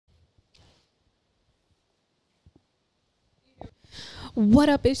What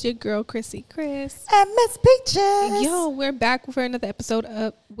up? It's your girl, Chrissy Chris. And Miss Peaches. Yo, we're back for another episode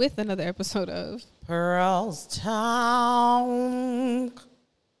of Pearl's Tongue.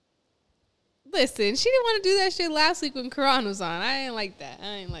 Listen, she didn't want to do that shit last week when Quran was on. I ain't like that.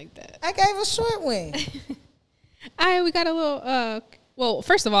 I gave a short one. We got a little, well,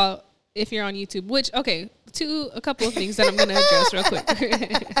 first of all, if you're on YouTube, a couple of things that I'm going to address real quick.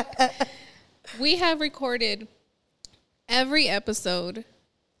 We have recorded every episode,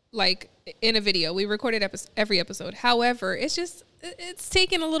 like, in a video. We recorded every episode. However, it's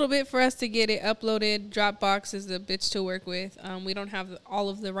taken a little bit for us to get it uploaded. Dropbox is a bitch to work with. We don't have all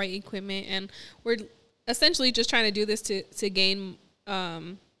of the right equipment, and we're essentially just trying to do this to gain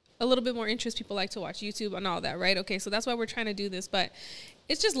a little bit more interest. People like to watch YouTube and all that, right? Okay, so that's why we're trying to do this, but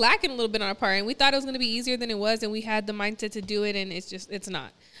it's just lacking a little bit on our part, and we thought it was going to be easier than it was, and we had the mindset to do it, and it's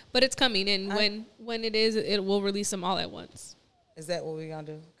not. But it's coming, and when it is, it will release them all at once. Is that what we're going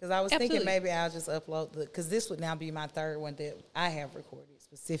to do? Because I was thinking maybe I'll just upload because this would now be my third one that I have recorded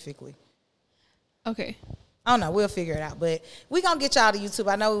specifically. Okay. I don't know. We'll figure it out. But we're going to get y'all to YouTube.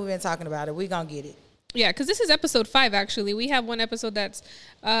 I know we've been talking about it. We're going to get it. Yeah, because this is episode 5, actually. We have one episode that's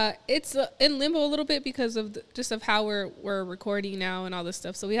it's in limbo a little bit because of of how we're recording now and all this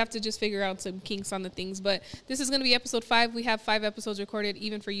stuff. So we have to just figure out some kinks on the things. But this is going to be episode 5. We have 5 episodes recorded,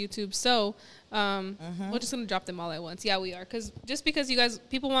 even for YouTube. So we're just going to drop them all at once. Yeah, we are. Just because you guys,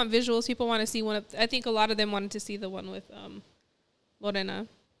 people want visuals. People want to see one. I think a lot of them wanted to see the one with Lorena.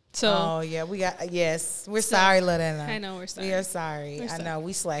 So, we're sorry, Lorena. I know we're sorry. We are sorry. I know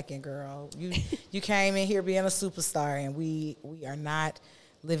we slacking, girl. You came in here being a superstar, and we are not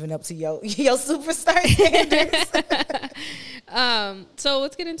living up to your superstar standards. So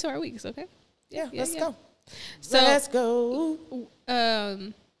let's get into our weeks, okay? Let's go. So let's go.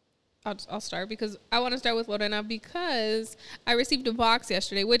 I'll start because I want to start with Lorena because I received a box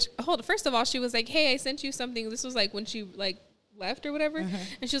yesterday. First of all, she was like, "Hey, I sent you something." This was like when she left or whatever,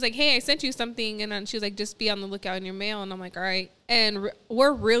 and she was like, "Hey, I sent you something," and then she was like, "Just be on the lookout in your mail." And I'm like, "All right." And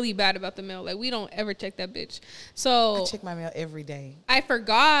we're really bad about the mail. Like, we don't ever check that bitch. So I check my mail every day. I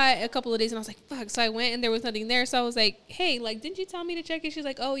forgot a couple of days, and I was like, "Fuck!" So I went, and there was nothing there. So I was like, "Hey, like, didn't you tell me to check it?" She's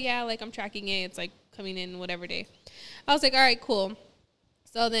like, "Oh yeah, like I'm tracking it. It's like coming in whatever day." I was like, "All right, cool."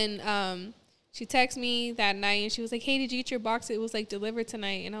 So then she texted me that night, and she was like, "Hey, did you get your box? It was like delivered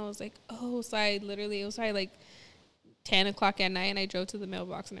tonight." And I was like, "Oh." So it was probably like 10 o'clock at night, and I drove to the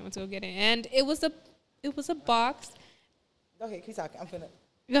mailbox and I went to go get it, and it was a box. Go ahead, keep talking. I'm finna.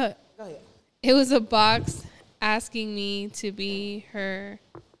 Go ahead. It was a box asking me to be her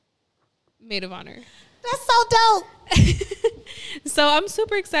maid of honor. That's so dope. So I'm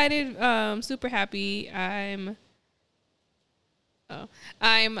super excited, super happy. I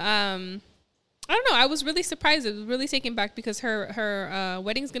don't know. I was really surprised. I was really taken back because her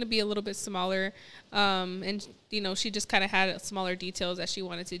wedding's going to be a little bit smaller. And, she just kind of had smaller details that she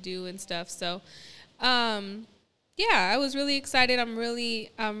wanted to do and stuff. So, I was really excited. I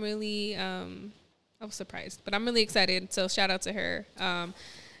was surprised, but I'm really excited. So shout out to her.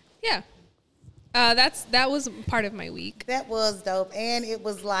 That was part of my week. That was dope. And it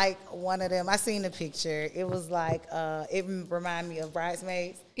was like one of them. I seen the picture. It was like, it reminded me of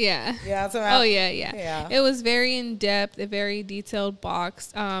Bridesmaids. Yeah. Yeah. Oh, yeah. It was very in-depth, a very detailed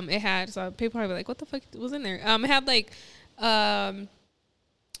box. It had, so people are like, what the fuck was in there? It had like a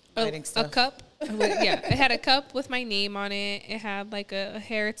cup. It had a cup with my name on it. It had like a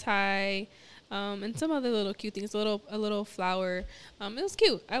hair tie. And some other little cute things, a little flower. It was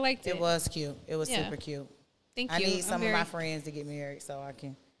cute. I liked it. It was cute. It was super cute. Thank you. I need some of my friends to get married so I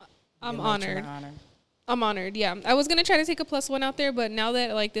can. I'm honored. I'm honored. Yeah, I was gonna try to take a +1 out there, but now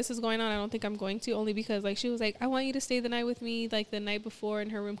that like this is going on, I don't think I'm going to. Only because like she was like, I want you to stay the night with me, like the night before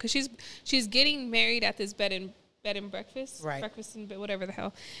in her room, because she's getting married at this bed and breakfast, right? Breakfast and whatever the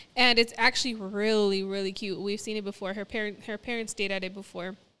hell, and it's actually really, really cute. We've seen it before. Her parents stayed at it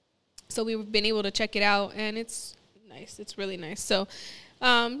before. So we've been able to check it out, and it's nice. It's really nice. So,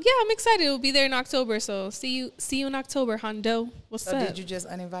 I'm excited. We'll be there in October. So see you in October, Hondo. What's up? So did you just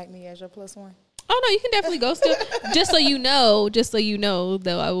uninvite me as your +1? Oh no, you can definitely go still. Just so you know,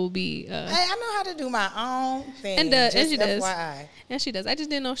 though, I will be. Hey, I know how to do my own thing. And she does. FYI. And she does. I just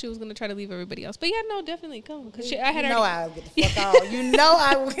didn't know she was gonna try to leave everybody else. But yeah, no, definitely come because I had. I'll get the fuck out. You know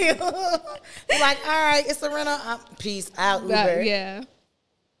I will. Like, all right, it's a rental. Peace out, Uber. Yeah.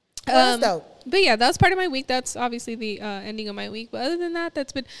 Well, that's dope. But yeah, that was part of my week. That's obviously the ending of my week. But other than that,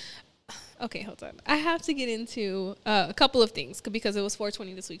 that's been Okay, hold on. I have to get into a couple of things because it was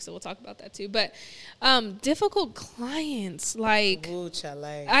 420 this week, so we'll talk about that too. But difficult clients, like Ooh,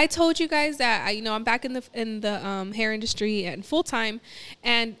 Chale. I told you guys that I'm back in the hair industry and full time,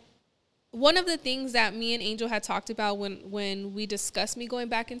 and one of the things that me and Angel had talked about when we discussed me going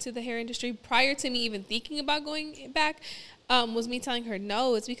back into the hair industry prior to me even thinking about going back. Was me telling her,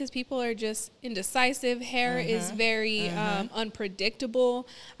 no, it's because people are just indecisive. Hair is very unpredictable.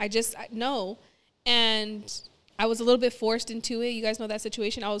 No. And I was a little bit forced into it. You guys know that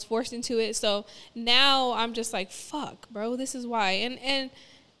situation. I was forced into it. So now I'm just like, fuck, bro, this is why. And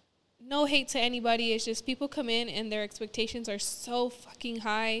no hate to anybody. It's just people come in and their expectations are so fucking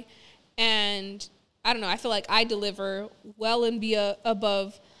high. And I don't know. I feel like I deliver well and be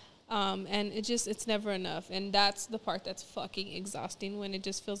above. And it's never enough. And that's the part that's fucking exhausting, when it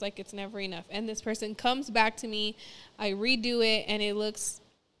just feels like it's never enough. And this person comes back to me, I redo it, and it looks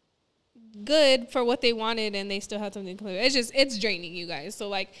good for what they wanted, and they still have something clear. It's draining, you guys. So,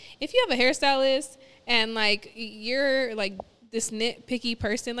 like, if you have a hairstylist and, like, you're, like, this nitpicky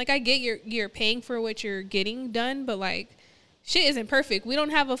person, like, I get you're paying for what you're getting done, but, like, shit isn't perfect. We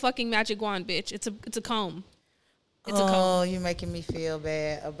don't have a fucking magic wand, bitch. It's a comb. You're making me feel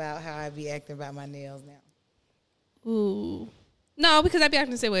bad about how I be acting about my nails now. Ooh. No, because I be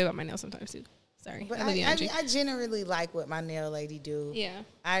acting the same way about my nails sometimes, too. Sorry. But I generally like what my nail lady do. Yeah.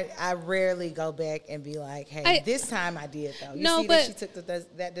 I rarely go back and be like, hey, this time I did, though. You see that she took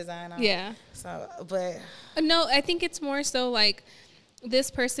that design off? Yeah. So, but. No, I think it's more so, like,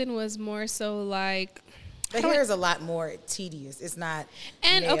 this person was more so, like. The hair is a lot more tedious. It's not.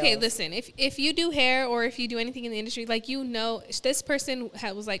 And nails. okay, listen, if you do hair or if you do anything in the industry, like, this person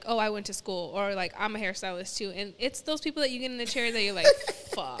was like, oh, I went to school, or like, I'm a hairstylist too, and it's those people that you get in the chair that you're like,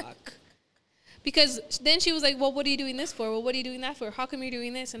 fuck. Because then she was like, well, what are you doing this for? Well, what are you doing that for? How come you're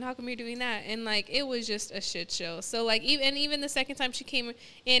doing this and how come you're doing that? And, like, it was just a shit show. So, like, even the second time she came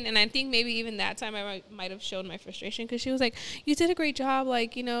in, and I think maybe even that time I might have shown my frustration, because she was like, you did a great job,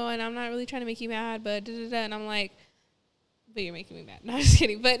 like, and I'm not really trying to make you mad, but da-da-da. And I'm like, but you're making me mad. No, I'm just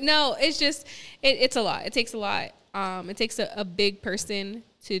kidding. But no, it's just, it's a lot. It takes a lot. It takes a big person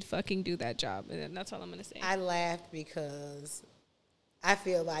to fucking do that job. And that's all I'm going to say. I laughed because I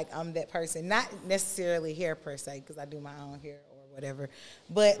feel like I'm that person, not necessarily hair per se, because I do my own hair or whatever.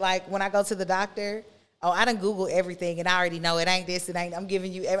 But, like, when I go to the doctor, I done Google everything, and I already know it ain't this, it ain't. I'm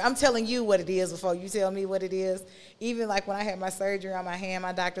telling you what it is before you tell me what it is. Even, like, when I had my surgery on my hand,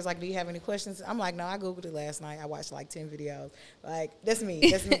 my doctor's like, do you have any questions? I'm like, no, I Googled it last night. I watched, like, 10 videos. Like, that's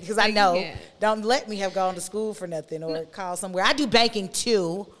me, because I know. Yeah. Don't let me have gone to school for nothing or call somewhere. I do banking,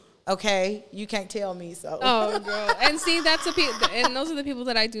 too. Okay, you can't tell me so. Oh, girl, and see, and those are the people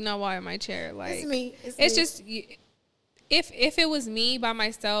that I do not want in my chair. Like, it's me. It's just, if it was me by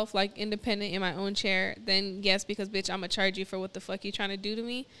myself, like, independent in my own chair, then yes, because bitch, I'm gonna charge you for what the fuck you trying to do to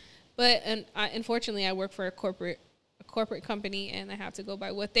me. But unfortunately, I work for a corporate company, and I have to go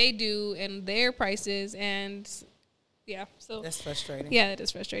by what they do and their prices, and yeah, so that's frustrating. Yeah, it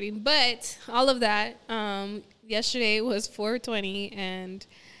is frustrating. But all of that, yesterday was 420, and.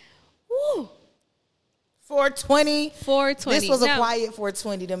 Woo. 420. This was a quiet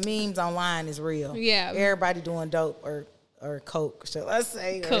 420. The memes online is real. Yeah. Everybody doing dope or coke, shall I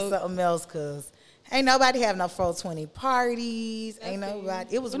say, or something else, because ain't nobody have no 420 parties. Ain't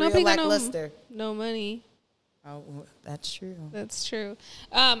nobody. It was real lackluster. No money. Oh, that's true. That's true.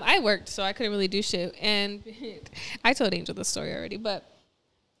 I worked, so I couldn't really do shit. And I told Angel the story already, but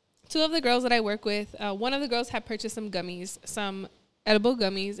two of the girls that I work with, one of the girls had purchased some edible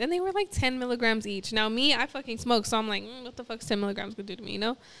gummies, and they were like 10 milligrams each. Now, me, I fucking smoke, so I'm like, what the fuck's 10 milligrams gonna do to me,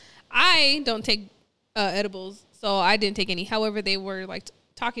 I don't take edibles, so I didn't take any. However, they were like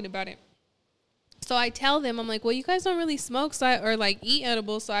talking about it. So I tell them, I'm like, well, you guys don't really smoke or like eat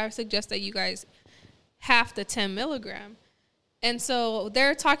edibles, so I suggest that you guys half the 10 milligram. And so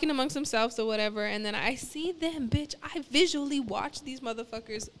they're talking amongst themselves or whatever, and then I see them, bitch, I visually watch these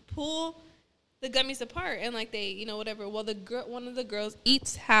motherfuckers pull the gummies apart, and like they, whatever. Well, one of the girls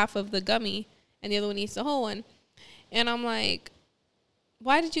eats half of the gummy, and the other one eats the whole one. And I'm like,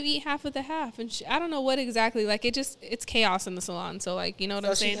 why did you eat half of the half? And I don't know what exactly. Like, it's chaos in the salon. So, like, you know what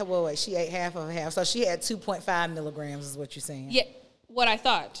I'm saying? She ate half of a half. So she had 2.5 milligrams is what you're saying. Yeah, what I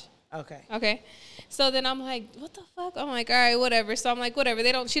thought. Okay. So then I'm like, what the fuck? I'm like, all right, whatever. So I'm like, whatever.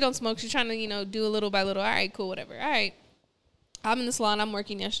 She don't smoke. She's trying to, do a little by little. All right, cool, whatever. All right. I'm in the salon. I'm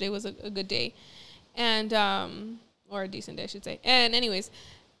working. Yesterday was a good day. And, or a decent day, I should say. And anyways,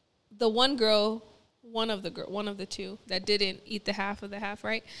 the one girl, one of the two that didn't eat the half of the half,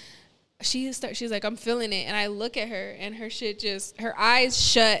 right? She's like, I'm feeling it. And I look at her, and her shit her eyes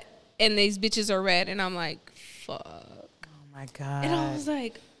shut, and these bitches are red, and I'm like, fuck. Oh my God. And I was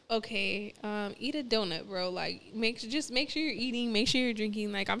like, okay, eat a donut, bro. Like, make sure you're eating, make sure you're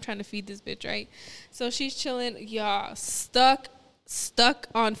drinking. Like, I'm trying to feed this bitch, right? So she's chilling, y'all, stuck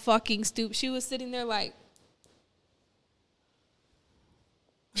on fucking stoop. She was sitting there like,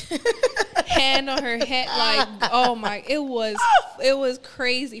 hand on her head, like, oh my, it was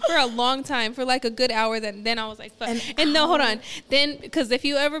crazy for a long time, for like a good hour. Then I was like, fuck. And no, hold on. Then, because if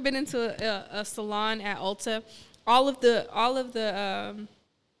you ever been into a salon at Ulta, all of the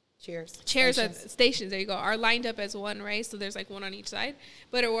chairs at stations, there you go, are lined up as one, right? So there's like one on each side,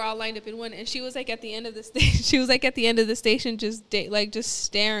 but we're all lined up in one. And she was like at the end of the station, just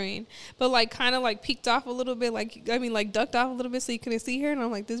staring, but like kind of like peeked off a little bit, like ducked off a little bit so you couldn't see her. And I'm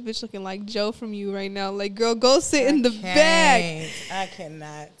like, this bitch looking like Joe from You right now. Like, girl, go sit in the back. I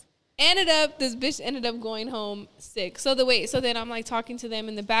cannot. This bitch ended up going home sick. So then I'm like talking to them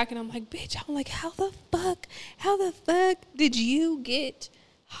in the back, and I'm like, bitch, I'm like, how the fuck did you get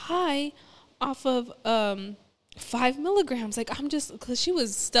high off of 5 milligrams? Like, I'm just, because she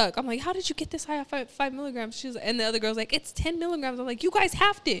was stuck. I'm like, how did you get this high off 5 milligrams? She was, and the other girl's like, it's 10 milligrams. I'm like, you guys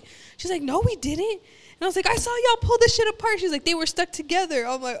halved it. She's like, no, we didn't. And I was like, I saw y'all pull this shit apart. She's like, they were stuck together.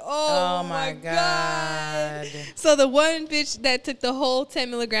 I'm like, oh my God. So the one bitch that took the whole 10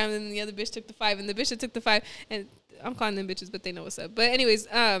 milligrams, and the other bitch took the 5, and the bitch that took the 5, and I'm calling them bitches, but they know what's up. But anyways,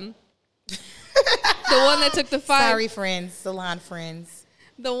 the one that took the 5. Sorry, friends, salon friends.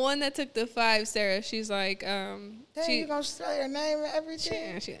 The one that took the 5, Sarah, she's like, you gonna say her name and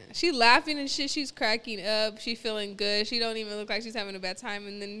everything? She laughing and shit. She's cracking up. She feeling good. She don't even look like she's having a bad time.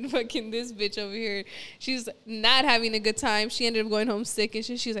 And then fucking this bitch over here, she's not having a good time. She ended up going home sick and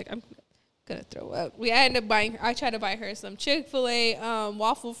shit. She's like, I'm gonna throw up. I tried to buy her some Chick-fil-A,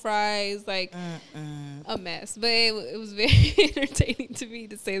 waffle fries, like a mess. But it was very entertaining to me,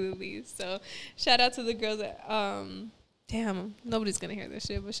 to say the least. So shout out to the girls that, damn, nobody's going to hear this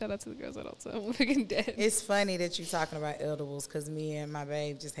shit, but shout out to the girls at Ulta. I'm freaking dead. It's funny that you're talking about edibles, because me and my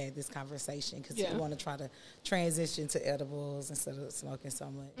babe just had this conversation, because we want to try to transition to edibles instead of smoking so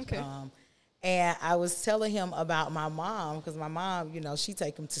much. Okay. And I was telling him about my mom, because my mom, she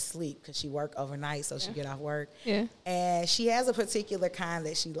take him to sleep because she work overnight, so she get off work. Yeah. And she has a particular kind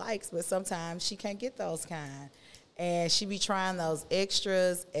that she likes, but sometimes she can't get those kind. And she be trying those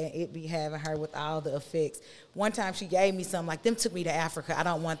extras, and it be having her with all the effects. One time she gave me some, like, them took me to Africa. I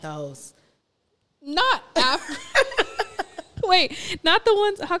don't want those. Not Africa. Wait, not the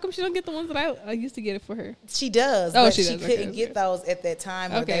ones. How come she don't get the ones that I used to get it for her? She does, but she couldn't get those at that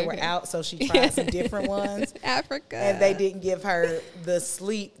time where they were out, so she tried some different ones. Africa. And they didn't give her the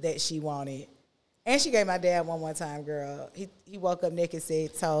sleep that she wanted. And she gave my dad one time, girl. He woke up naked,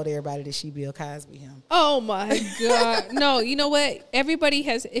 told everybody that she Bill Cosby him. Oh my God. No, you know what? Everybody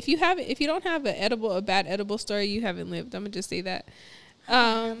has, if you don't have a bad edible story, you haven't lived. I'm gonna just say that. I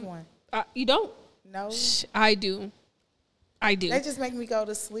have one. You don't? No. I do. They just make me go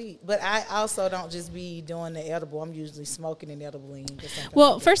to sleep. But I also don't just be doing the edible. I'm usually smoking an edible.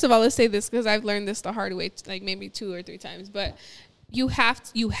 Well, first of all, let's say this, because I've learned this the hard way, like maybe 2 or 3 times, but you have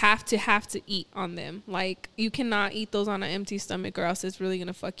to eat on them. Like, you cannot eat those on an empty stomach, or else it's really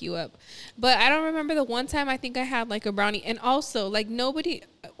gonna fuck you up. But I don't remember the one time I think I had like a brownie, and also like nobody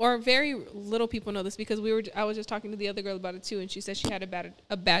or very little people know this, because I was just talking to the other girl about it too, and she said she had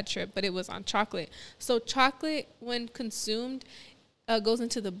a bad trip, but it was on chocolate. So chocolate, when consumed, goes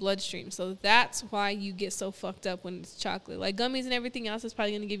into the bloodstream, so that's why you get so fucked up when it's chocolate. Like gummies and everything else is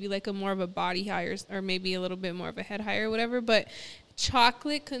probably going to give you like a more of a body high, or maybe a little bit more of a head high or whatever, but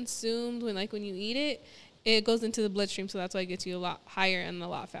chocolate consumed when you eat it goes into the bloodstream, so that's why it gets you a lot higher and a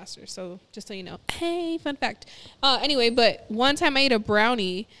lot faster. So just so you know, hey, fun fact. Anyway, but one time I ate a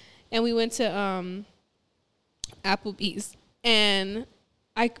brownie and we went to Applebee's, and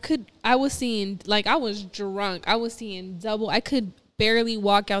I was seeing, like, I was drunk. I was seeing double. I could barely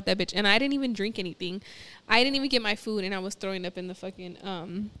walk out that bitch, and I didn't even drink anything. I didn't even get my food, and I was throwing up in the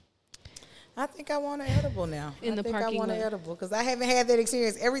fucking I think I want an edible now. I think I want an edible, because I haven't had that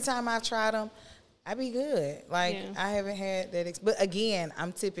experience. Every time I've tried them, I be good. Like, I haven't had that but again,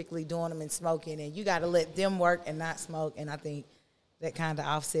 I'm typically doing them and smoking, and you got to let them work and not smoke, and I think that kind of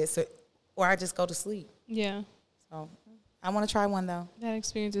offsets it. Or I just go to sleep. Yeah. So I want to try one, though. That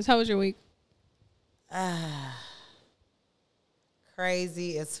experience is. How was your week?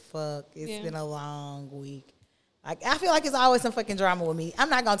 Crazy as fuck. It's been a long week. Like, I feel like it's always some fucking drama with me. I'm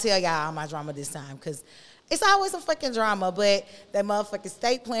not going to tell y'all all my drama this time, because it's always some fucking drama, but that motherfucking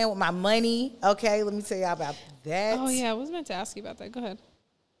state playing with my money. Okay, let me tell y'all about that. Oh, yeah, I was meant to ask you about that. Go ahead.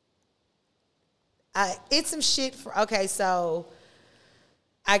 It's some shit. Okay, so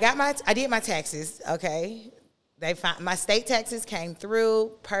I did my taxes. Okay, my state taxes came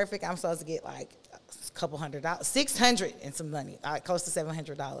through perfect. I'm supposed to get like a couple $100, $600 and some money, close to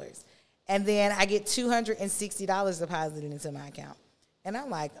 $700, and then I get $260 deposited into my account, and I'm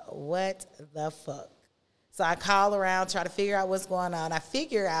like, what the fuck? So I call around, try to figure out what's going on. I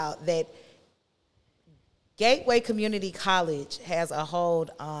figure out that Gateway Community College has a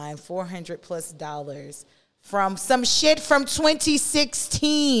hold on $400+ from some shit from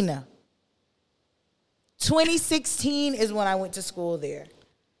 2016. 2016 is when I went to school there.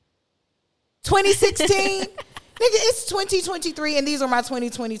 2016? Nigga, it's 2023, and these are my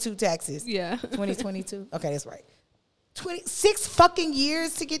 2022 taxes. Yeah. 2022? Okay, that's right. 26 fucking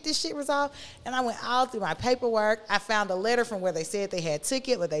years to get this shit resolved. And I went all through my paperwork. I found a letter from where they said they had took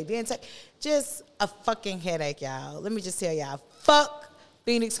it, but they didn't take. Just a fucking headache, y'all. Let me just tell y'all, fuck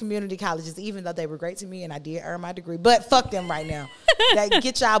Phoenix Community Colleges, even though they were great to me and I did earn my degree. But fuck them right now. Like,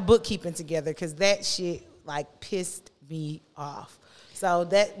 get y'all bookkeeping together, because that shit, like, pissed me off. So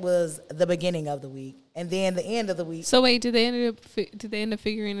that was the beginning of the week. And then the end of the week. So wait, did they end up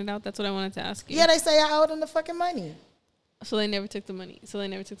figuring it out? That's what I wanted to ask you. Yeah, they say I owed them the fucking money. So they never took the money.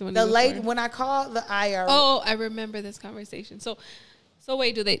 The lady, when I called the IRS. Oh, I remember this conversation. So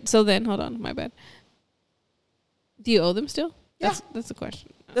wait, so then, hold on, my bad. Do you owe them still? Yeah. That's the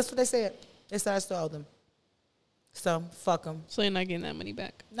question. That's what they said. They said I still owe them. So, fuck them. So you're not getting that money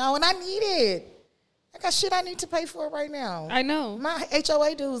back? No, and I need it. I got shit I need to pay for right now. I know. My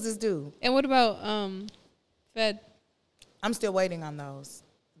HOA dues is due. And what about Fed? I'm still waiting on those.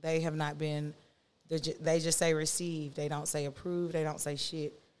 They have not been, they just say received. They don't say approved. They don't say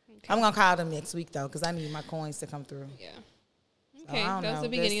shit. Okay. I'm going to call them next week, though, because I need my coins to come through. Yeah. Okay, that was the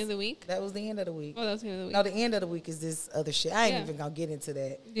beginning of the week? That was the end of the week. Oh, that was the end of the week. No, the end of the week is this other shit. I ain't even going to get into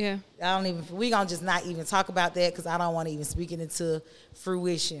that. Yeah. We going to just not even talk about that, because I don't want to even speak it into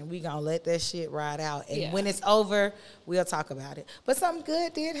fruition. We going to let that shit ride out. And when it's over, we'll talk about it. But something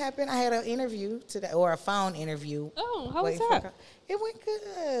good did happen. I had an interview today, or a phone interview. Oh, how was that? It went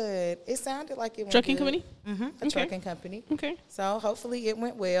good. It sounded like it went Trucking good. company? A trucking company. Okay. So hopefully it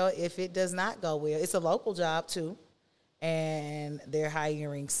went well. If it does not go well, it's a local job too. And they're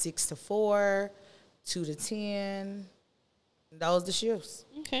hiring 6 to 4, 2 to 10. Those the shifts.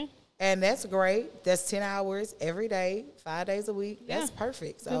 Okay. And that's great. That's 10 hours every day, 5 days a week. Yeah. That's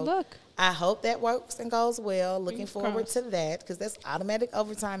perfect. So good luck. I hope that works and goes well. Looking forward crossed. to that, because that's automatic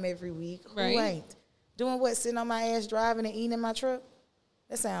overtime every week. Right. Who ain't? Doing what? Sitting on my ass driving and eating in my truck?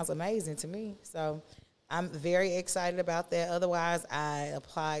 That sounds amazing to me. So I'm very excited about that. Otherwise, I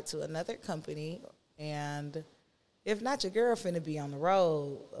applied to another company, and if not, your girl finna be on the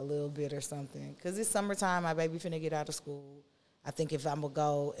road a little bit or something. Because it's summertime, my baby finna get out of school. I think if I'm going to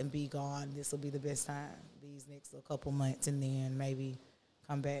go and be gone, this will be the best time, these next couple months, and then maybe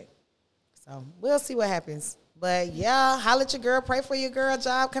come back. So we'll see what happens. But, yeah, holla at your girl. Pray for your girl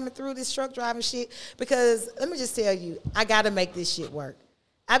job coming through this truck driving shit. Because let me just tell you, I got to make this shit work.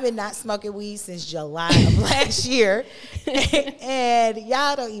 I've been not smoking weed since July of last year. And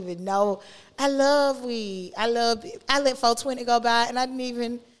y'all don't even know. I love weed. I let 420 go by, and I didn't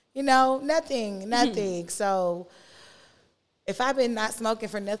even, nothing. Mm-hmm. So if I've been not smoking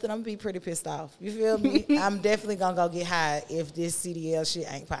for nothing, I'm going to be pretty pissed off. You feel me? I'm definitely going to go get high if this CDL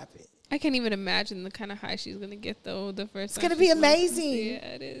shit ain't popping. I can't even imagine the kind of high she's going to get, though, the first time. It's going to be amazing. Yeah,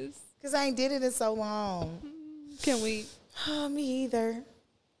 it is. Because I ain't did it in so long. Can't wait. Oh, me either.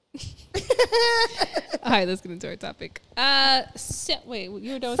 All right, let's get into our topic. Wait,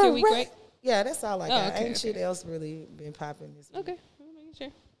 you were done with your week, right? Yeah, that's all I got. Okay, ain't shit else really been popping this week. Okay, I'm making sure.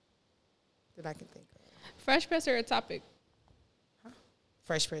 That I can think of. Fresh press or a topic? Huh?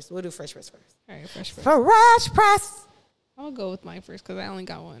 Fresh press. We'll do fresh press first. All right, fresh press. Fresh press. I'm gonna go with mine first because I only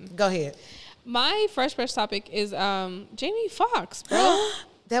got one. Go ahead. My fresh press topic is Jamie Foxx, bro.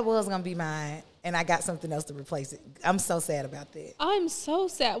 That was gonna be mine, and I got something else to replace it. I'm so sad about that. I'm so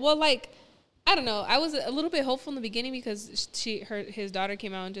sad. Well, like, I don't know. I was a little bit hopeful in the beginning because his daughter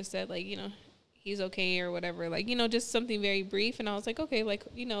came out and just said, like, he's okay or whatever. Like, just something very brief. And I was like, okay, like,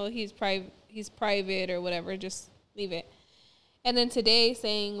 he's private or whatever. Just leave it. And then today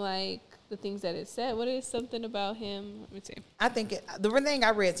saying, like, the things that it said. What is something about him? Let me see. I think the thing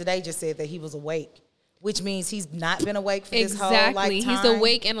I read today just said that he was awake, which means he's not been awake for this whole time. He's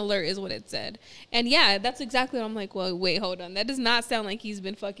awake and alert is what it said. And yeah, that's exactly what I'm like, well, wait, hold on. That does not sound like he's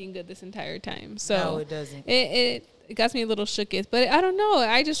been fucking good this entire time. So no, it doesn't. It got me a little shooketh. But I don't know.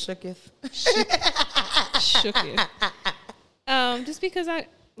 I just shooketh. Shooketh. Just because I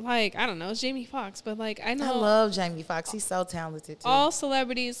don't know, it's Jamie Foxx, but like I know I love Jamie Foxx. He's so talented too. All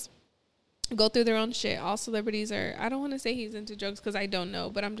celebrities go through their own shit. All celebrities are, I don't want to say he's into drugs because I don't know,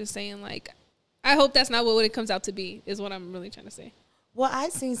 but I'm just saying, like, I hope that's not what it comes out to be, is what I'm really trying to say. Well, I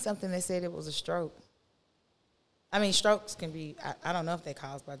seen something that said it was a stroke. I mean, strokes can be, I don't know if they're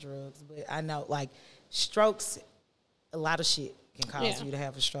caused by drugs, but I know, like, strokes, a lot of shit can cause you to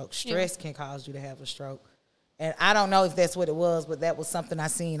have a stroke. Stress can cause you to have a stroke. And I don't know if that's what it was, but that was something I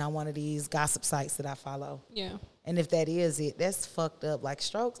seen on one of these gossip sites that I follow. Yeah. And if that is it, that's fucked up. Like,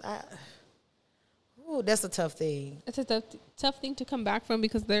 strokes, that's a tough thing. It's a tough thing to come back from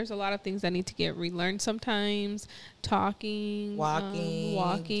because there's a lot of things that need to get relearned sometimes. Talking,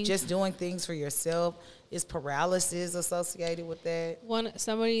 walking. Just doing things for yourself. Is paralysis associated with that?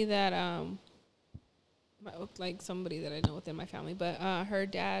 Somebody that I know within my family, but her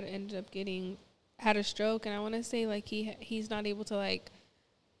dad ended up had a stroke, and I want to say, like, he's not able to, like,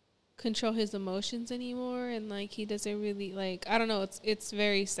 control his emotions anymore, and, like, he doesn't really, like, I don't know, it's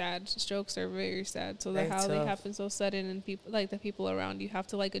very sad. Strokes are very sad. So they happen so sudden, and people, like, the people around you have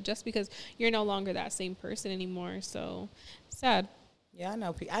to, like, adjust because you're no longer that same person anymore. So sad. Yeah, I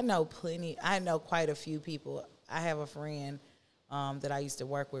know quite a few people. I have a friend that I used to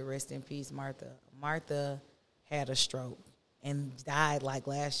work with, rest in peace, Martha. Martha had a stroke and died, like,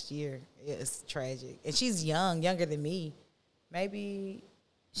 last year. It's tragic. And she's younger than me.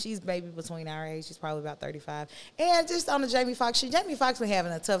 She's between our age. She's probably about 35. And just on the Jamie Foxx shit, Jamie Foxx been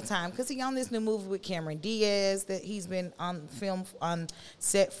having a tough time because he on this new movie with Cameron Diaz that he's been on film on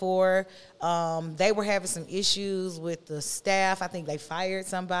set for. They were having some issues with the staff. I think they fired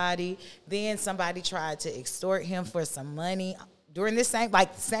somebody. Then somebody tried to extort him for some money during this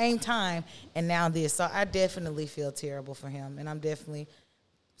same time, and now this. So I definitely feel terrible for him, and I'm definitely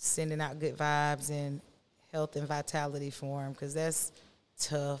sending out good vibes and health and vitality for him because that's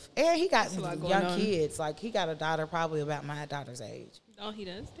tough. And he got young kids. Like, he got a daughter probably about my daughter's age. Oh, he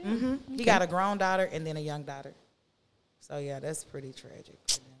does? Mm-hmm. Okay. He got a grown daughter and then a young daughter. So, yeah, that's pretty tragic.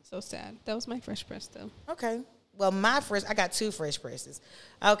 So sad. That was my fresh press, though. Okay. Well, I got 2 fresh presses.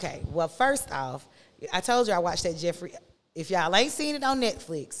 Okay. Well, first off, I told you I watched that Jeffrey. If y'all ain't seen it on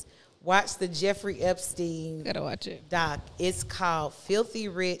Netflix, watch the Jeffrey Epstein Gotta watch it. doc. It's called Filthy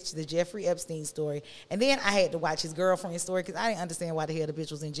Rich, the Jeffrey Epstein story. And then I had to watch his girlfriend's story because I didn't understand why the hell the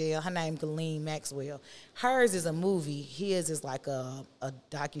bitch was in jail. Her name Ghislaine Maxwell. Hers is a movie. His is like a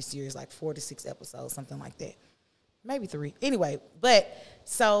docuseries, like 4 to 6 episodes, something like that. Maybe 3. Anyway, but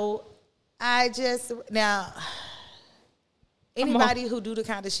so anybody who do the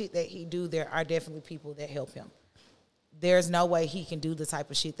kind of shit that he do, there are definitely people that help him. There's no way he can do the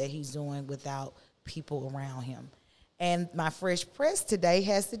type of shit that he's doing without people around him. And my fresh press today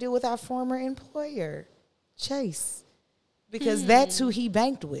has to do with our former employer, Chase, because that's who he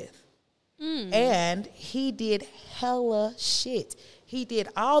banked with. And he did hella shit. He did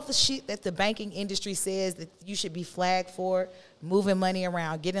all the shit that the banking industry says that you should be flagged for, moving money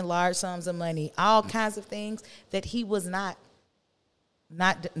around, getting large sums of money, all kinds of things that he was not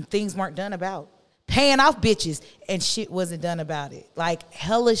things weren't done about. Paying off bitches and shit wasn't done about it. Like,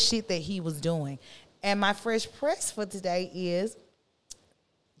 hella shit that he was doing. And my fresh press for today is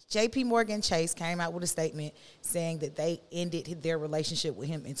JP Morgan Chase came out with a statement saying that they ended their relationship with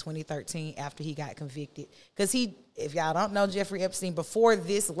him in 2013 after he got convicted. Because if y'all don't know Jeffrey Epstein, before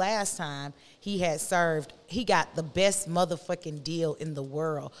this last time, he got the best motherfucking deal in the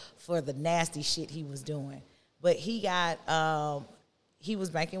world for the nasty shit he was doing. But he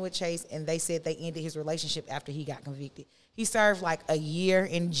was banking with Chase, and they said they ended his relationship after he got convicted. He served like a year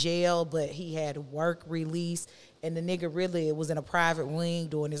in jail, but he had work release, and the nigga really was in a private wing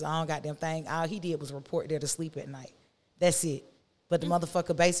doing his own goddamn thing. All he did was report there to sleep at night. That's it. But the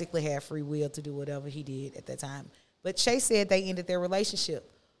motherfucker basically had free will to do whatever he did at that time. But Chase said they ended their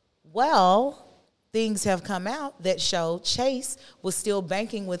relationship. Well, things have come out that show Chase was still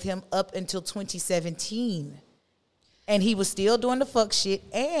banking with him up until 2017. And he was still doing the fuck shit.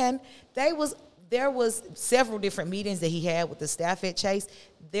 And there was several different meetings that he had with the staff at Chase.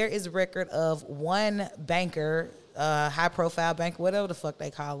 There is a record of one banker, high-profile banker, whatever the fuck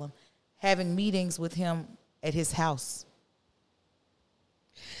they call him, having meetings with him at his house.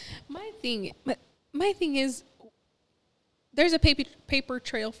 My thing is, there's a paper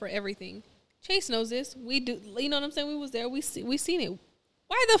trail for everything. Chase knows this. We do. You know what I'm saying? We was there. We seen it.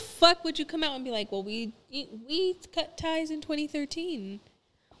 Why the fuck would you come out and be like, well, we cut ties in 2013?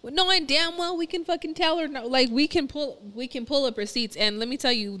 Well, knowing damn well we can fucking tell her no. Like, we can pull up receipts. And let me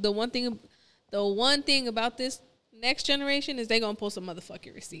tell you, the one thing about this next generation is they gonna pull some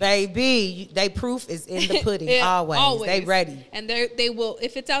motherfucking receipts. Baby, they proof is in the pudding. always. They ready. And they will,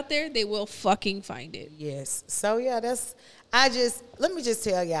 if it's out there, they will fucking find it. Yes. So yeah, let me just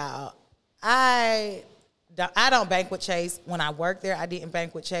tell y'all, I don't bank with Chase. When I worked there, I didn't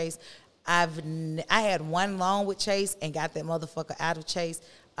bank with Chase. I had one loan with Chase and got that motherfucker out of Chase.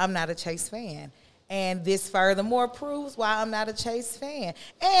 I'm not a Chase fan. And this furthermore proves why I'm not a Chase fan.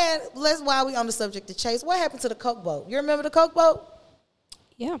 And while we on the subject of Chase, what happened to the Coke boat? You remember the Coke boat?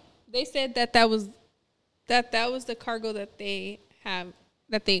 Yeah. They said that was the cargo that they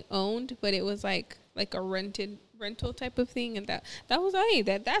owned, but it was like a rental type of thing, and that was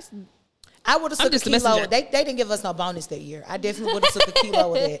that's. I would have took a kilo. They didn't give us no bonus that year. I definitely would have took a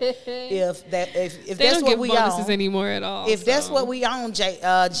kilo of that. If they that's don't what give we bonuses own anymore at all. If that's what we own,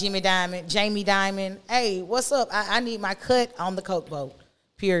 Jamie Diamond. Hey, what's up? I need my cut on the Coke boat.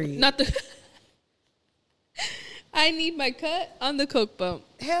 Period. Not the. I need my cut on the Coke boat.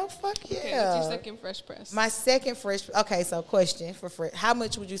 Hell, fuck yeah. Okay, what's your second fresh press? My second fresh. Okay, so question for fresh. How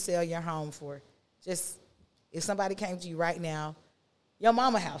much would you sell your home for? Just if somebody came to you right now. Your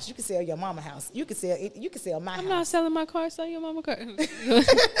mama house. You can sell your mama house. You can sell it. You can sell my house. I'm not selling my car. Sell your mama car.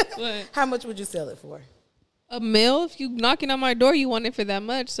 What? How much would you sell it for? $1 million. If you knocking on my door, you want it for that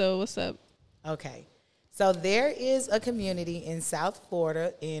much. So what's up? Okay. So there is a community in South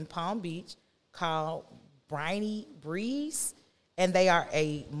Florida in Palm Beach called Briny Breeze, and they are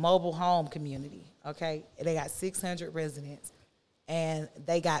a mobile home community. Okay. They got 600 residents, and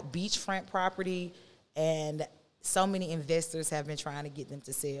they got beachfront property, and so many investors have been trying to get them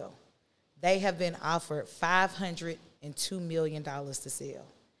to sell. They have been offered $502 million to sell,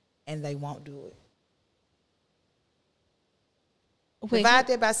 and they won't do it. Divide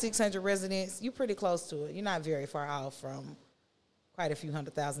that by 600 residents, you're pretty close to it. You're not very far off from quite a few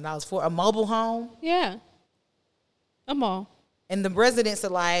 $100,000 for a mobile home. Yeah. A mall. And the residents are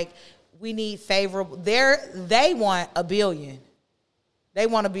like, we need favorable. They want $1 billion. They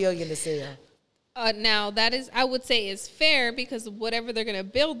want $1 billion to sell. Now that is, I would say, is fair because whatever they're going to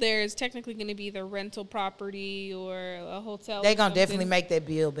build there is technically going to be the rental property or a hotel. They're going to definitely make that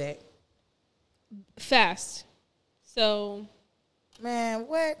bill back. Fast. So. Man,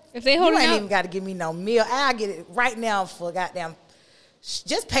 what? If they hold you ain't even got to give me no meal. I'll get it right now for goddamn.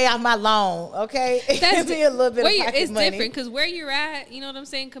 Just pay off my loan, okay? Give me a little bit of pocket it's money. It's different because where you're at, you know what I'm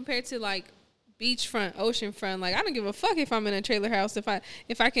saying, compared to like beachfront, oceanfront. Like I don't give a fuck if I'm in a trailer house. If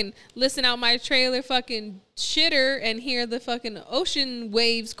I can listen out my trailer fucking shitter and hear the fucking ocean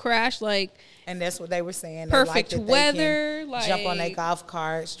waves crash, like. And that's what they were saying. Perfect weather, like jump on their golf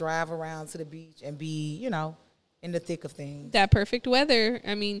carts, drive around to the beach, and be, in the thick of things. That perfect weather.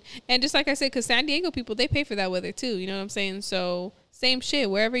 I mean, and just like I said, because San Diego people, they pay for that weather too. You know what I'm saying? So same shit.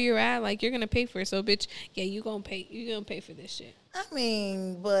 Wherever you're at, like you're gonna pay for it. So bitch, yeah, you gonna pay for this shit. I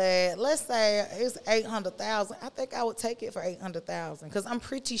mean, but let's say it's 800,000. I think I would take it for 800,000 because I'm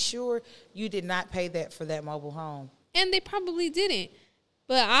pretty sure you did not pay that for that mobile home. And they probably didn't.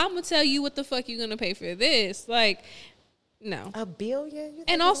 But I'm gonna tell you what the fuck you're gonna pay for this. Like, no. $1 billion?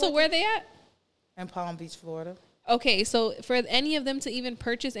 And also, where they at? In Palm Beach, Florida. Okay, so for any of them to even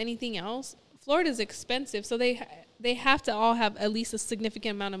purchase anything else, Florida's expensive. So they have to all have at least a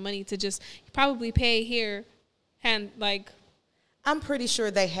significant amount of money to just probably pay here, and like. I'm pretty sure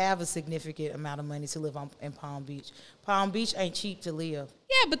they have a significant amount of money to live in Palm Beach. Palm Beach ain't cheap to live.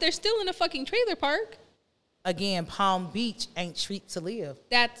 Yeah, but they're still in a fucking trailer park. Again, Palm Beach ain't cheap to live.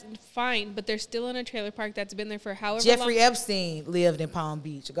 That's fine, but they're still in a trailer park that's been there for however long. Jeffrey Epstein lived in Palm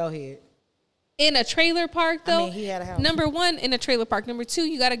Beach. Go ahead. In a trailer park, though? I mean, he had a house. Number one, in a trailer park. Number two,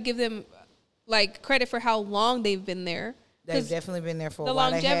 you got to give them, like, credit for how long they've been there. They've definitely been there for a while.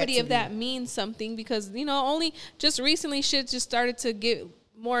 The longevity of that means something because, only just recently shit just started to get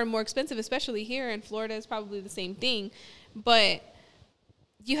more and more expensive, especially here in Florida. It's probably the same thing. But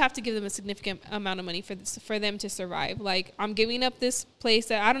you have to give them a significant amount of money for them to survive. Like, I'm giving up this place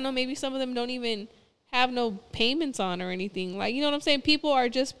that, I don't know, maybe some of them don't even have no payments on or anything. Like, you know what I'm saying? People are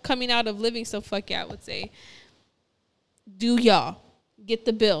just coming out of living, so fuck yeah, I would say. Do y'all get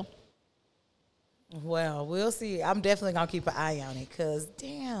the bill? Well, we'll see. I'm definitely going to keep an eye on it because,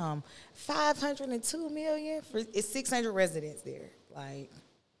 damn, $502 million for it's 600 residents there. Like,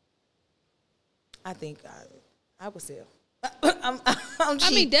 I think I would sell. I'm cheap.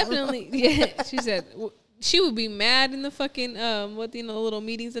 I mean, definitely. Yeah, she said she would be mad in the fucking little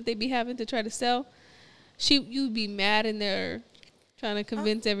meetings that they be having to try to sell. You'd be mad in there trying to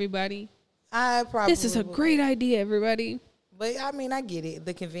convince everybody. This is a great idea, everybody. But I mean, I get it.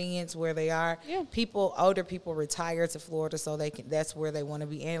 The convenience where they are. Yeah. Older people retire to Florida, so that's where they want to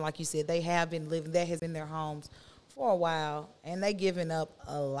be. And like you said, they have been living. That has been their homes for a while, and they giving up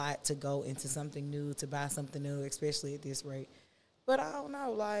a lot to go into something new, to buy something new, especially at this rate. But I don't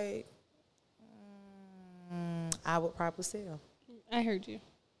know. Like, I would probably sell. I heard you.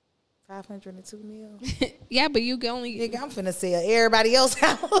 502 mil. Yeah, but you can only Nigga, I'm finna sell everybody else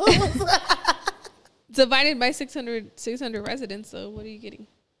house. divided by 600 residents. So what are you getting?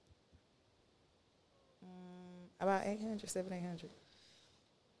 About 800, 700.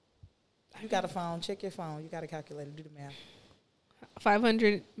 You got a phone. Check your phone. You got a calculator. Do the math.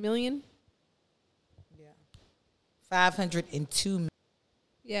 500 million. Yeah. 502 million.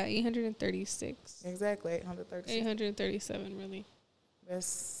 Yeah, 836. Exactly, 836. 837, really.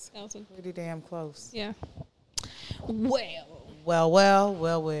 That's Thousand. pretty damn close. Yeah. Well.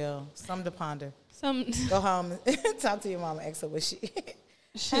 Something to ponder. Go home and talk to your mama. Ask her what she.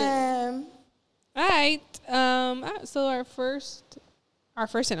 All right. So our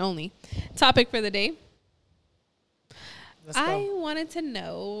first and only topic for the day. Let's go. I wanted to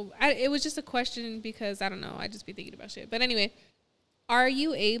know. It was just a question because I don't know. I just be thinking about shit. But anyway, are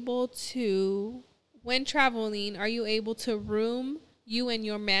you able to, when traveling, are you able to you and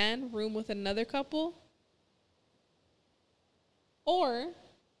your man room with another couple? Or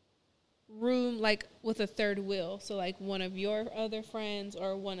room like with a third wheel, so like one of your other friends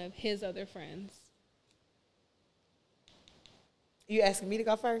or one of his other friends? You asking me to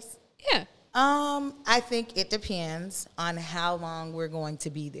go first? Yeah. I think it depends on how long we're going to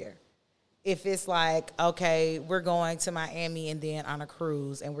be there. If it's like, okay, we're going to Miami and then on a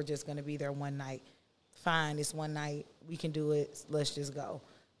cruise and we're just going to be there one night, fine, it's one night, we can do it, let's just go.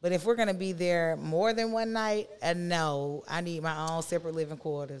 But if we're going to be there more than one night, no, I need my own separate living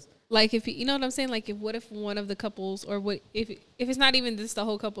quarters. Like if you know what I'm saying? Like what if one of the couples, or what if it's not even just the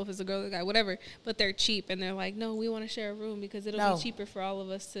whole couple, if it's a girl or a guy, whatever, but they're cheap and they're like, no, we want to share a room because it'll be cheaper for all of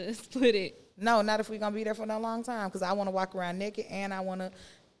us to split it. No, not if we're going to be there for no long time, because I want to walk around naked and I want to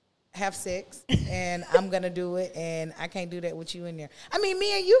have sex, and I'm going to do it, and I can't do that with you in there. I mean,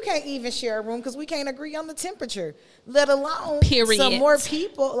 me and you can't even share a room because we can't agree on the temperature, let alone some more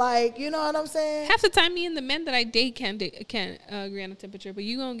people. Like, you know what I'm saying? Half the time, me and the men that I date can't agree on the temperature, but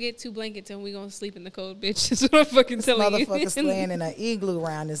you going to get 2 blankets and we going to sleep in the cold, bitch. That's what I'm fucking telling you. Motherfuckers laying in an igloo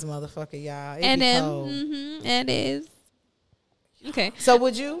around this motherfucker, y'all. It and be cold. It is. Okay. So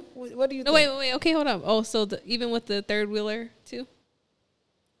would you? What do you think? Wait. Okay, hold on. Oh, so even with the third wheeler too?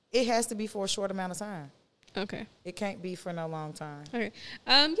 It has to be for a short amount of time. Okay. It can't be for no long time. Okay.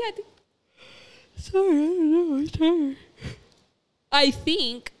 Yeah, I think. Sorry, I don't know. I'm tired. I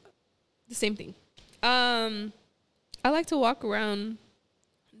think the same thing. I like to walk around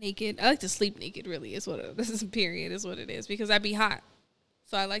naked. I like to sleep naked. Really, is what this is. Period is what it is, because I'd be hot,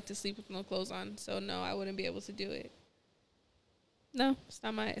 so I like to sleep with no clothes on. So no, I wouldn't be able to do it. No, it's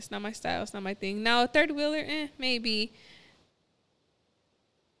not my style. It's not my thing. Now a third wheeler, maybe.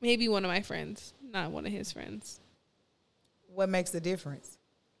 Maybe one of my friends, not one of his friends. What makes the difference?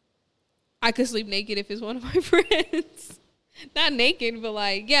 I could sleep naked if it's one of my friends. Not naked, but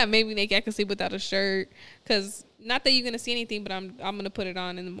like, yeah, maybe naked. I could sleep without a shirt. Because not that you're going to see anything, but I'm going to put it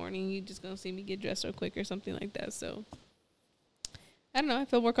on in the morning. You're just going to see me get dressed real quick or something like that. So, I don't know. I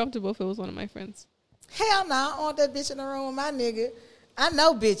feel more comfortable if it was one of my friends. Hell no. I want that bitch in the room with my nigga. I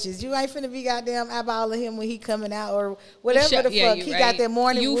know bitches. You ain't finna be goddamn eyeballing him when he coming out or whatever the fuck. He got that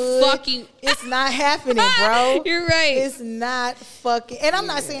morning wood. It's not happening, bro. You're right. It's not fucking. And I'm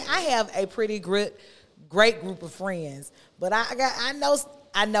not saying I have a pretty great group of friends, but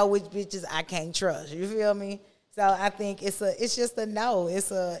I know which bitches I can't trust. You feel me? So I think it's just a no.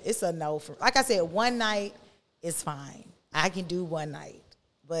 It's a no for. Like I said, one night is fine. I can do one night,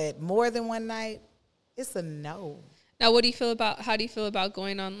 but more than one night, it's a no. Now, how do you feel about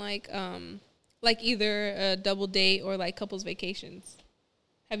going on like either a double date or like couples vacations?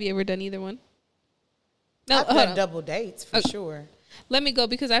 Have you ever done either one? No, I've done double dates for sure. Let me go,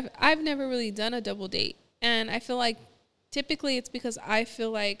 because I've never really done a double date, and I feel like typically it's because I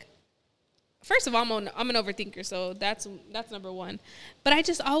feel like, first of all, I'm an overthinker, so that's number one. But I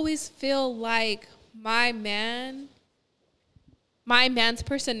just always feel like my man's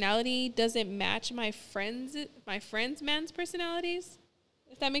personality doesn't match my friend's man's personalities,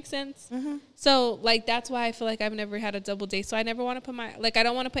 if that makes sense. Mm-hmm. So like that's why I feel like I've never had a double date. So I never want to put I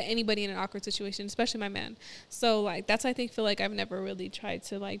don't want to put anybody in an awkward situation, especially my man. So like that's why I feel like I've never really tried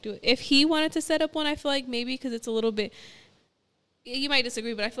to like do it. If he wanted to set up one, I feel like maybe because it's a little bit, you might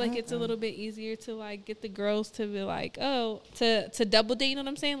disagree, but I feel like it's a little bit easier to like get the girls to be like, oh, to double date, you know what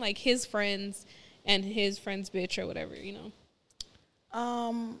I'm saying? Like his friends and his friend's bitch or whatever, you know.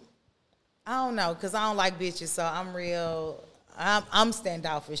 I don't know, because I don't like bitches, so I'm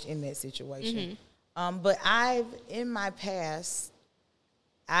standoffish in that situation. Mm-hmm. But in my past,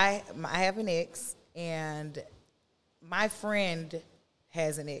 I have an ex, and my friend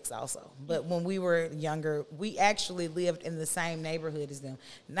has an ex also. But when we were younger, we actually lived in the same neighborhood as them.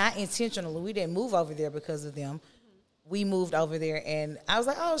 Not intentionally. We didn't move over there because of them. We moved over there, and I was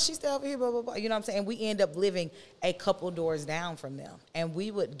like, oh, she's still over here, blah, blah, blah. You know what I'm saying? And we end up living a couple doors down from them. And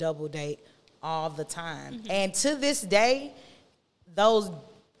we would double date all the time. Mm-hmm. And to this day, those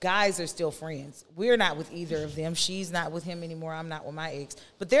guys are still friends. We're not with either of them. She's not with him anymore. I'm not with my ex.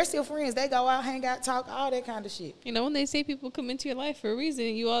 But they're still friends. They go out, hang out, talk, all that kind of shit. You know, when they say people come into your life for a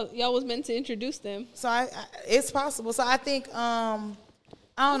reason, y'all was meant to introduce them. So it's possible. So I think, I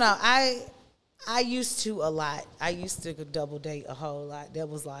don't know. I used to a lot. I used to double date a whole lot. That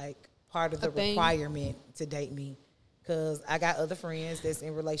was like part of the requirement to date me. Because I got other friends that's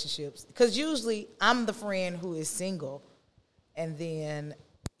in relationships. Because usually I'm the friend who is single. And then,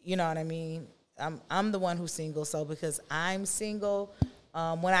 you know what I mean? I'm the one who's single. So because I'm single,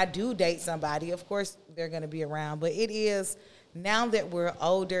 when I do date somebody, of course they're going to be around. But it is, now that we're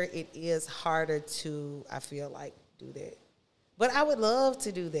older, it is harder to, I feel like, do that. But I would love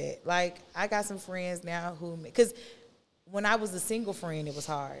to do that. Like, I got some friends now who, because when I was a single friend, it was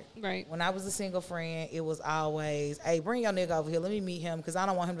hard. Right. When I was a single friend, it was always, hey, bring your nigga over here. Let me meet him, because I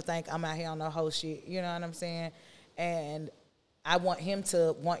don't want him to think I'm out here on no whole shit. You know what I'm saying? And I want him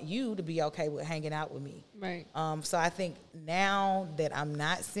to want you to be okay with hanging out with me. Right. So I think now that I'm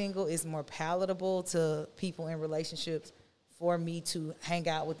not single, it's more palatable to people in relationships for me to hang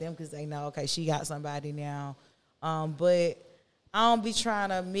out with them, because they know, okay, she got somebody now. But I don't be trying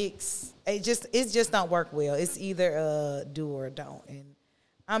to mix. It just don't work well. It's either a do or a don't. And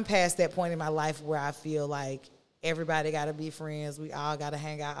I'm past that point in my life where I feel like everybody got to be friends. We all got to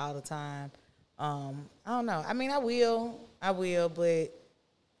hang out all the time. I don't know. I mean, I will, but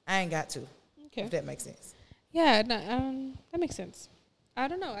I ain't got to. Okay. If that makes sense. Yeah, no, that makes sense. I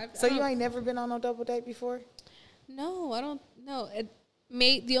don't know. You ain't never been on no double date before? No, I don't know.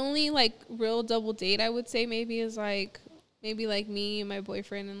 The only like real double date I would say maybe is like maybe like me and my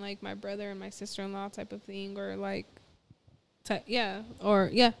boyfriend and like my brother and my sister-in-law type of thing, or like, That's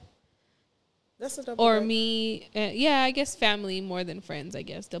a double date. Me, I guess family more than friends. I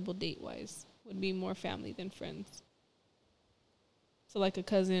guess double date wise would be more family than friends. So like a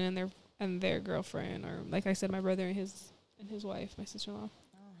cousin and their girlfriend, or like I said, my brother and his wife, my sister-in-law.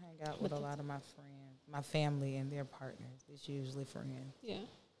 I don't hang out with a lot of my friends, my family and their partners. It's usually friends. Yeah.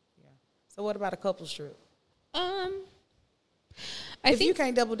 So what about a couples trip? If you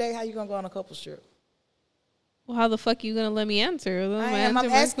can't double date, how you gonna go on a couples trip? Well, how the fuck you gonna let me answer? I'm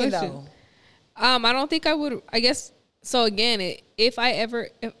asking though. I don't think I would. I guess so. Again, if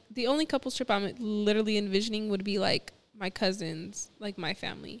the only couples trip I'm literally envisioning would be like my cousins, like my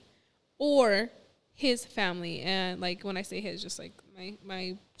family, or his family, and like when I say his, just like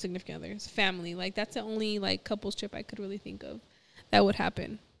my significant other's family. Like that's the only like couples trip I could really think of that would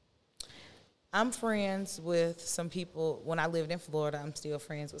happen. I'm friends with some people. When I lived in Florida, I'm still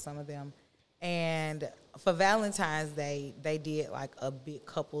friends with some of them. And for Valentine's Day, they did like a big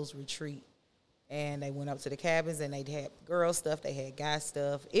couples retreat. And they went up to the cabins, and they had girl stuff, they had guy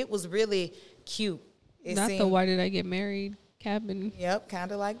stuff. It was really cute. Why did I get married cabin. Yep,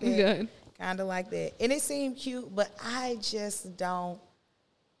 kind of like that. Good. Kind of like that. And it seemed cute, but I just don't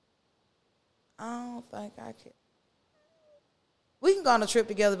think I could. We can go on a trip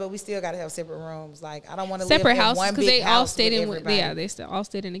together, but we still got to have separate rooms. Like, I don't want to live in houses, one big house with everybody. They all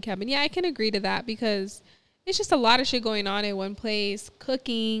stayed in a cabin. Yeah, I can agree to that because it's just a lot of shit going on in one place.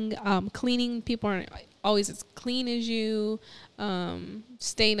 Cooking, cleaning. People aren't always as clean as you.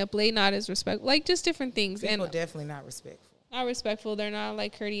 Staying up late, not as respectful. Like, just different things. People definitely not respectful. Not respectful. They're not,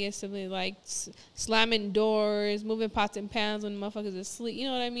 like, courteous. They like slamming doors, moving pots and pans when motherfuckers are asleep. You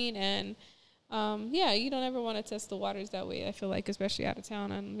know what I mean? And you don't ever want to test the waters that way, I feel like, especially out of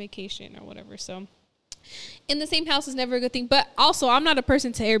town on vacation or whatever. So in the same house is never a good thing. But also, I'm not a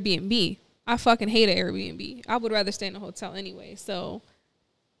person to Airbnb. I fucking hate an Airbnb. I would rather stay in a hotel anyway. So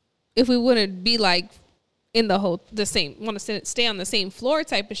if we wouldn't be like in the same, want to stay on the same floor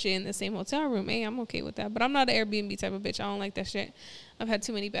type of shit in the same hotel room, hey, I'm okay with that. But I'm not an Airbnb type of bitch. I don't like that shit. I've had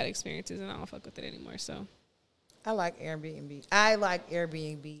too many bad experiences and I don't fuck with it anymore. So I like Airbnb. I like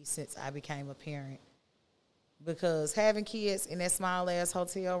Airbnb since I became a parent. Because having kids in that small-ass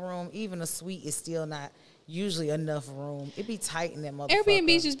hotel room, even a suite is still not usually enough room. It be tight in that motherfucker.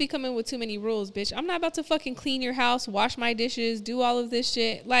 Airbnb's just be coming with too many rules, bitch. I'm not about to fucking clean your house, wash my dishes, do all of this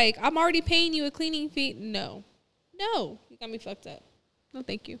shit. Like, I'm already paying you a cleaning fee. No. You got me fucked up. No,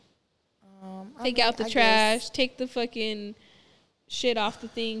 thank you. Take out the trash. Take the fucking shit off the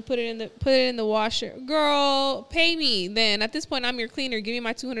thing, put it in the washer. Girl, pay me. Then at this point, I'm your cleaner. Give me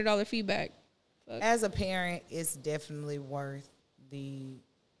my $200 fee back. Fuck. As a parent, it's definitely worth the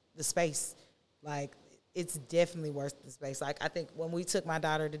space. Like, it's definitely worth the space. Like, I think when we took my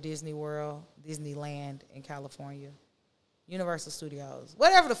daughter to Disney World, Disneyland in California, Universal Studios,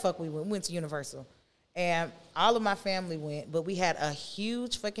 whatever the fuck we went to Universal. And all of my family went, but we had a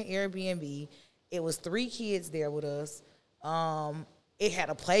huge fucking Airbnb. It was 3 kids there with us. It had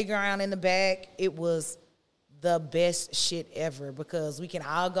a playground in the back. It was the best shit ever because we can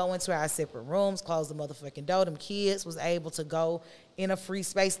all go into our separate rooms, close the motherfucking door. Them kids was able to go in a free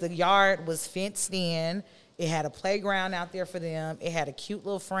space. The yard was fenced in. It had a playground out there for them. It had a cute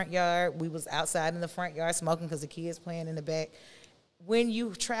little front yard. We was outside in the front yard smoking because the kids playing in the back. When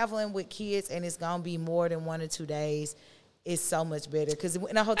you traveling with kids and it's going to be more than 1 or 2 days, it's so much better. Because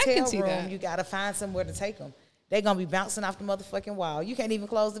in a hotel room, you got to find somewhere to take them. They're going to be bouncing off the motherfucking wall. You can't even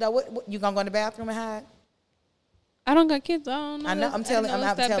close the door. What you going to go in the bathroom and hide? I don't got kids. I don't know. I know. I'm telling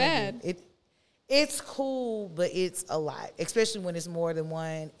bad. you. It's cool, but it's a lot, especially when it's more than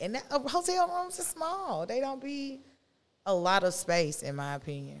one. And hotel rooms are small. They don't be a lot of space, in my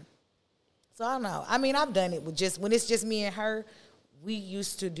opinion. So I don't know. I mean, I've done it with when it's just me and her. We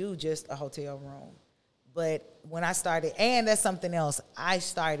used to do just a hotel room. But when I started, and that's something else, I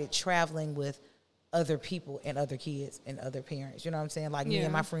started traveling with other people and other kids and other parents. You know what I'm saying? Like me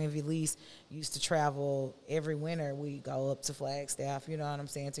and my friend Velise used to travel every winter. We go up to Flagstaff, you know what I'm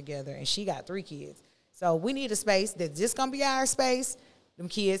saying, together. And she got 3 kids. So we need a space that's just going to be our space, them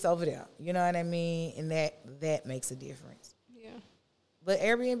kids over there. You know what I mean? And that makes a difference. Yeah. But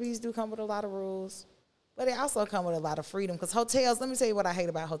Airbnbs do come with a lot of rules. But they also come with a lot of freedom. Because hotels, let me tell you what I hate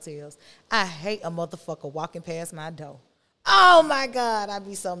about hotels. I hate a motherfucker walking past my door. Oh, my God. I'd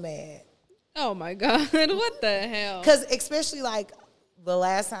be so mad. Oh, my God. What the hell? Because especially, like, the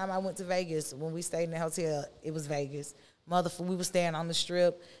last time I went to Vegas, when we stayed in the hotel, it was Vegas. We were staying on the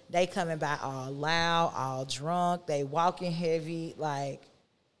Strip. They coming by all loud, all drunk. They walking heavy. Like,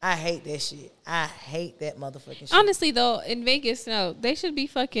 I hate that shit. I hate that motherfucking shit. Honestly, though, in Vegas, no, they should be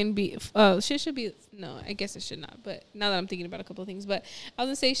shit should be, no, I guess it should not. But now that I'm thinking about a couple of things, but I was going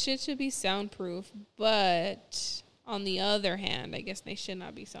to say shit should be soundproof. But on the other hand, I guess they should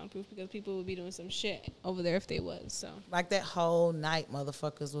not be soundproof because people would be doing some shit over there if they was. So, like that whole night,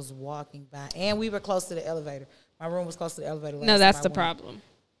 motherfuckers was walking by. And we were close to the elevator. My room was close to the elevator. No, that's the problem.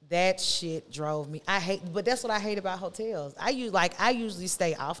 That shit drove me. But that's what I hate about hotels. I usually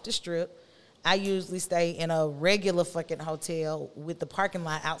stay off the Strip. I usually stay in a regular fucking hotel with the parking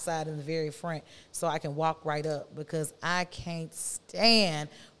lot outside in the very front so I can walk right up because I can't stand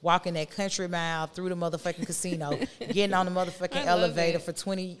walking that country mile through the motherfucking casino, getting on the motherfucking elevator for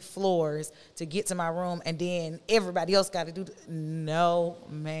 20 floors to get to my room, and then everybody else got to do no,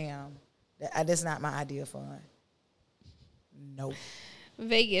 ma'am. That's not my idea of fun. Nope.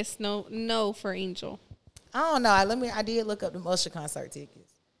 Vegas, no for Angel. I don't know. I did look up the Usher concert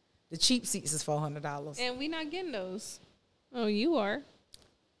tickets. The cheap seats is $400. And we not getting those. Oh, you are.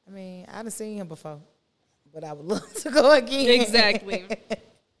 I mean, I done seen him before, but I would love to go again. Exactly.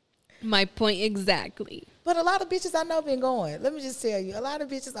 My point exactly. But a lot of bitches I know been going. Let me just tell you, a lot of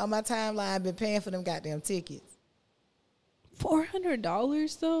bitches on my timeline been paying for them goddamn tickets.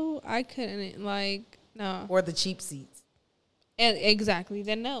 $400 though? I couldn't no. Or the cheap seats. And exactly.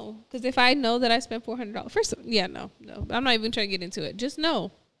 Then no. Because if I know that I spent $400, first of all, no. I'm not even trying to get into it. Just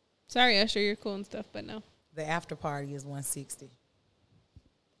no. Sorry, Usher, you're cool and stuff, but no. The after party is $160.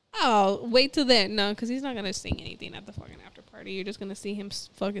 Oh, wait till then. No, because he's not going to sing anything at the fucking after party. You're just going to see him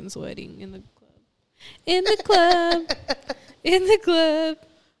fucking sweating in the club. In the club. In the club.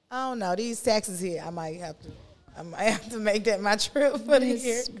 I don't know. These taxes here, I might have to make that my trip for the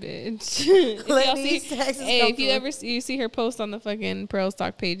year. Bitch. Let these taxes hey, if you through. you see her post on the fucking Pearl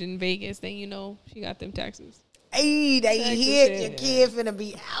Stock page in Vegas, then you know she got them taxes. Hey, they hit your kid finna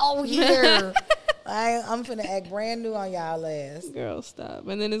be out here. I'm finna act brand new on y'all ass. Girl, stop.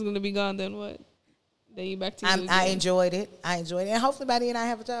 And then it's gonna be gone. Then what? Then you back to you. I enjoyed it. And hopefully by the end I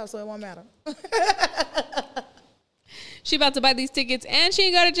have a job, so it won't matter. She about to buy these tickets and she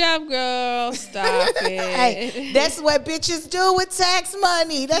ain't got a job, girl. Stop it. Hey, that's what bitches do with tax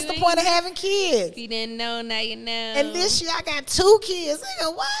money. That's the point of having kids. If you didn't know, now you know. And this year I got 2 kids.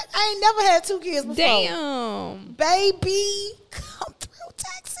 Nigga, what? I ain't never had 2 kids before. Damn. Baby, come through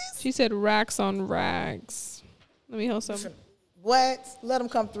taxes. She said racks on racks. Let me hold some. What? Let them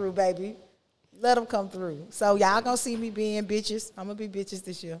come through, baby. Let them come through. So y'all gonna see me being bitches. I'm gonna be bitches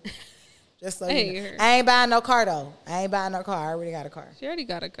this year. Just so you know. I ain't buying no car, though. I already got a car. She already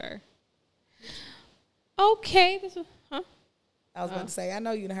got a car. Okay. I was about to say, I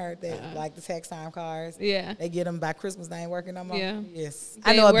know you done heard that, like the tax time cars. Yeah. They get them by Christmas. They ain't working no more. Yeah. Yes.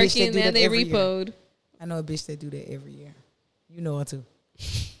 I know a bitch that do that every year. I know a bitch that do that every year. You know it too.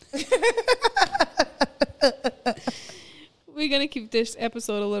 We're going to keep this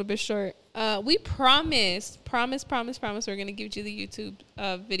episode a little bit short. We promise, we're going to give you the YouTube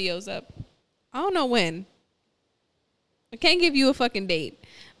videos up. I don't know when. I can't give you a fucking date,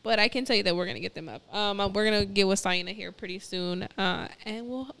 but I can tell you that we're going to get them up. We're going to get with Sayana here pretty soon, and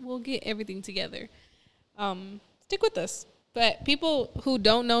we'll get everything together. Stick with us. But people who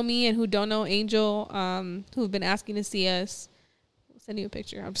don't know me and who don't know Angel, who've been asking to see us, I'll send you a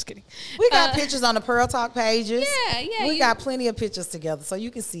picture. I'm just kidding. We got pictures on the Pearl Talk pages. Yeah. We got plenty of pictures together, so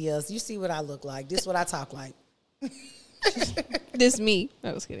you can see us. You see what I look like. This is what I talk like. This me.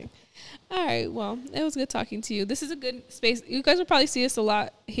 I was kidding. All right. Well, it was good talking to you. This is a good space. You guys will probably see us a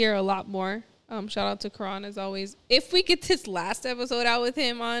lot more. Shout out to Karan as always. If we get this last episode out with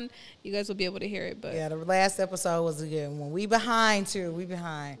him on, you guys will be able to hear it. But yeah, the last episode was a good one. We behind too. We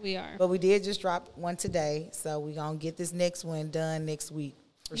are. But we did just drop one today, so we gonna get this next one done next week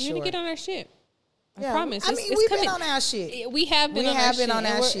for sure. We're gonna get on our shit. I promise. I mean, we've been on our shit. We have been on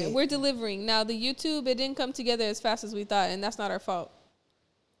our shit. We're delivering. Now the YouTube, it didn't come together as fast as we thought, and that's not our fault.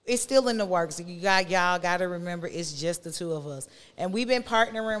 It's still in the works. Y'all got to remember, it's just the two of us. And we've been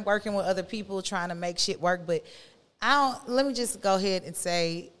partnering, working with other people, trying to make shit work. But let me just go ahead and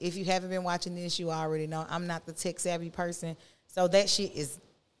say, if you haven't been watching this, you already know I'm not the tech-savvy person. So that shit is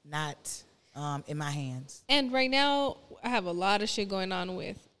not in my hands. And right now, I have a lot of shit going on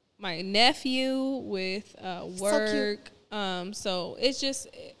with my nephew, with work. So it's just,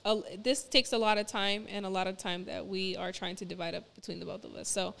 this takes a lot of time and a lot of time that we are trying to divide up between the both of us.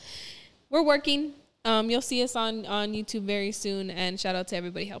 So we're working. You'll see us on YouTube very soon, and shout out to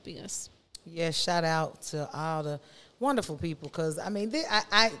everybody helping us. Yes, shout out to all the wonderful people, because, I mean,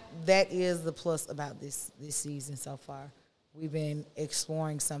 that is the plus about this season so far. We've been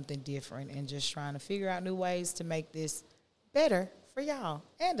exploring something different and just trying to figure out new ways to make this better for y'all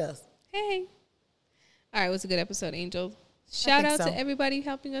and us. Hey. All right, it was a good episode, Angel. Shout out to everybody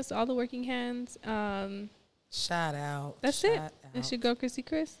helping us, all the working hands. Shout out. That's it. It's your girl, Chrissy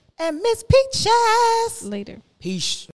Chris. And Miss Peaches. Later. Peace.